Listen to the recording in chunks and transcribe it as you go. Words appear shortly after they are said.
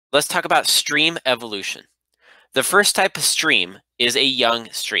let's talk about stream evolution. The first type of stream is a young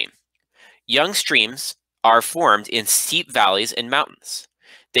stream. Young streams are formed in steep valleys and mountains.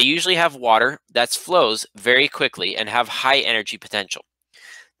 They usually have water that flows very quickly and have high energy potential.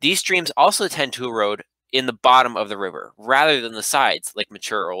 These streams also tend to erode in the bottom of the river rather than the sides like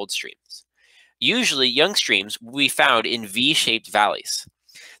mature or old streams. Usually, young streams will be found in V-shaped valleys.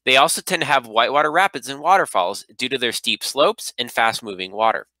 They also tend to have whitewater rapids and waterfalls due to their steep slopes and fast-moving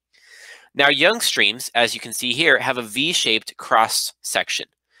water. Now, young streams, as you can see here, have a V-shaped cross section.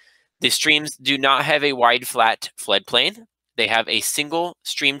 The streams do not have a wide, flat floodplain. They have a single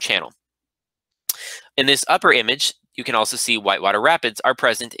stream channel. In this upper image, you can also see whitewater rapids are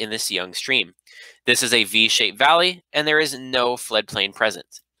present in this young stream. This is a V-shaped valley, and there is no floodplain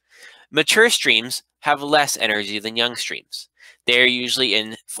present. Mature streams have less energy than young streams. They are usually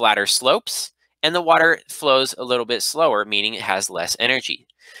in flatter slopes, and the water flows a little bit slower, meaning it has less energy.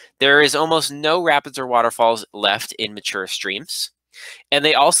 There is almost no rapids or waterfalls left in mature streams, and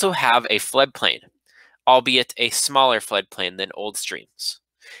they also have a floodplain, albeit a smaller floodplain than old streams.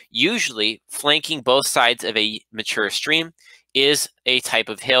 Usually, flanking both sides of a mature stream is a type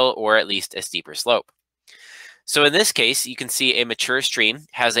of hill or at least a steeper slope. So in this case, you can see a mature stream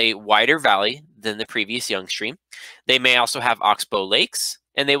has a wider valley than the previous young stream. They may also have oxbow lakes,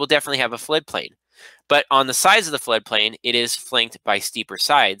 and they will definitely have a floodplain. But on the sides of the floodplain, it is flanked by steeper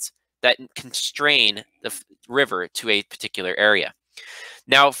sides that constrain the river to a particular area.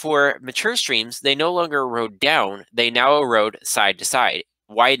 Now, for mature streams, they no longer erode down, they now erode side to side,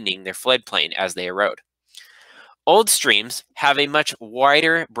 widening their floodplain as they erode. Old streams have a much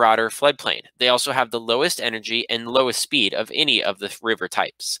wider, broader floodplain. They also have the lowest energy and lowest speed of any of the river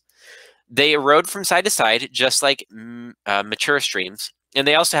types. They erode from side to side, just like mature streams, and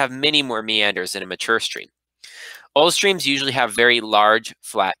they also have many more meanders than a mature stream. Old streams usually have very large,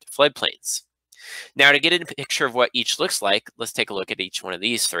 flat floodplains. Now, to get a picture of what each looks like, let's take a look at each one of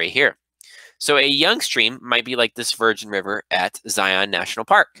these three here. So a young stream might be like this Virgin River at Zion National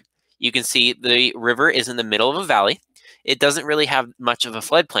Park. You can see the river is in the middle of a valley. It doesn't really have much of a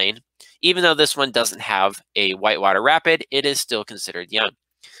floodplain. Even though this one doesn't have a whitewater rapid, it is still considered young.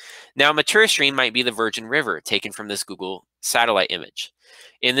 Now, a mature stream might be the Virgin River, taken from this Google satellite image.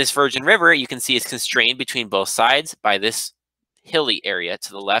 In this Virgin River, you can see it's constrained between both sides by this hilly area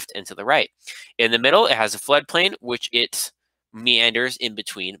to the left and to the right. In the middle, it has a floodplain, which it meanders in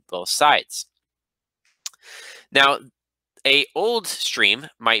between both sides. Now, an old stream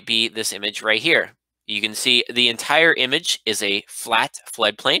might be this image right here. You can see the entire image is a flat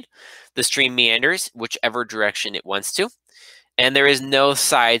floodplain. The stream meanders whichever direction it wants to, and there is no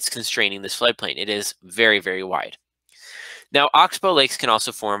sides constraining this floodplain. It is very, very wide. Now, oxbow lakes can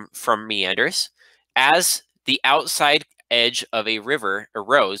also form from meanders. As the outside edge of a river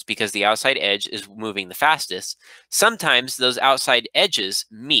erodes because the outside edge is moving the fastest, sometimes those outside edges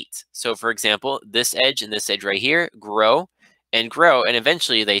meet. So for example, this edge and this edge right here grow, and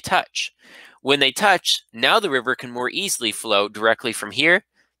eventually they touch. When they touch, now the river can more easily flow directly from here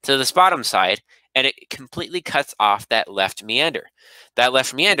to this bottom side, and it completely cuts off that left meander. That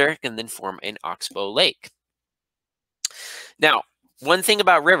left meander can then form an oxbow lake. Now, one thing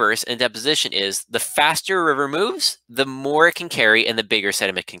about rivers and deposition is the faster a river moves, the more it can carry and the bigger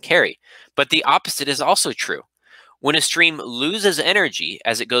sediment can carry. But the opposite is also true. When a stream loses energy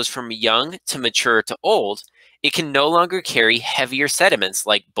as it goes from young to mature to old, it can no longer carry heavier sediments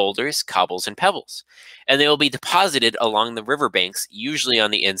like boulders, cobbles, and pebbles. And they will be deposited along the riverbanks, usually on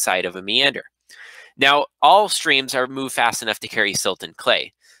the inside of a meander. Now, all streams are moved fast enough to carry silt and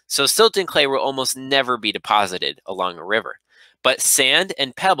clay. So silt and clay will almost never be deposited along a river. But sand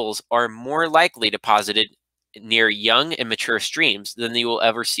and pebbles are more likely deposited near young and mature streams than you will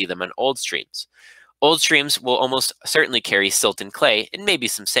ever see them on old streams. Old streams will almost certainly carry silt and clay and maybe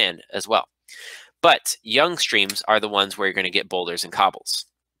some sand as well. But young streams are the ones where you're going to get boulders and cobbles.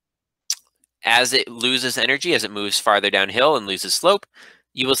 As it loses energy, as it moves farther downhill and loses slope,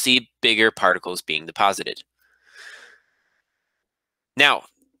 you will see bigger particles being deposited. Now,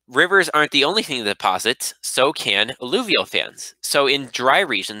 rivers aren't the only thing that deposit, so can alluvial fans. So in dry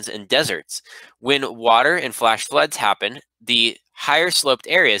regions and deserts, when water and flash floods happen, the higher sloped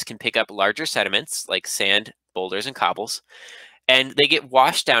areas can pick up larger sediments like sand, boulders, and cobbles, and they get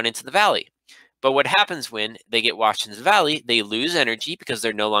washed down into the valley. But what happens when they get washed into the valley, they lose energy because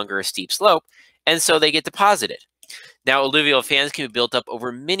they're no longer a steep slope, and so they get deposited. Now, alluvial fans can be built up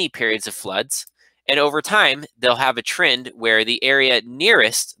over many periods of floods, and over time, they'll have a trend where the area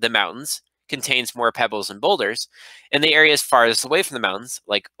nearest the mountains contains more pebbles and boulders, and the areas farthest away from the mountains,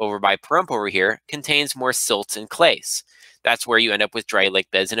 like over by Pahrump over here, contains more silts and clays. That's where you end up with dry lake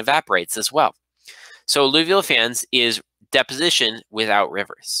beds and evaporates as well. So alluvial fans is deposition without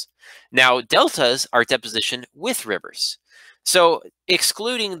rivers. Now, deltas are deposition with rivers. So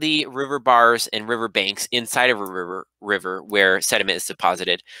excluding the river bars and river banks inside of a river where sediment is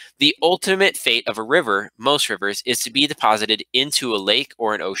deposited, the ultimate fate of a river, most rivers, is to be deposited into a lake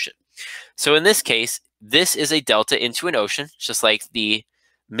or an ocean. So in this case, this is a delta into an ocean, just like the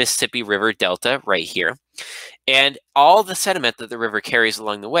Mississippi River Delta right here. And all the sediment that the river carries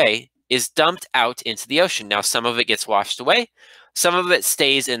along the way is dumped out into the ocean. Now, some of it gets washed away. Some of it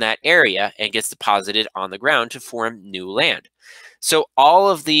stays in that area and gets deposited on the ground to form new land. So all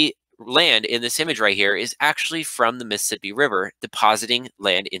of the land in this image right here is actually from the Mississippi River depositing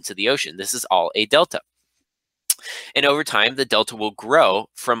land into the ocean. This is all a delta. And over time, the delta will grow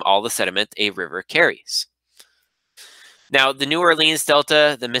from all the sediment a river carries. Now, the New Orleans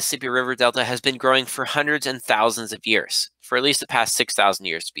Delta, the Mississippi River Delta, has been growing for hundreds and thousands of years, for at least the past 6,000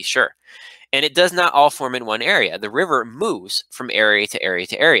 years to be sure. And it does not all form in one area. The river moves from area to area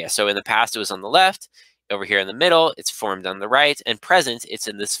to area. So in the past, it was on the left. Over here in the middle, it's formed on the right. And present, it's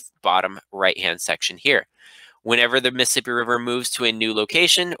in this bottom right-hand section here. Whenever the Mississippi River moves to a new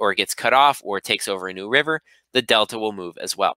location or gets cut off or takes over a new river, the delta will move as well.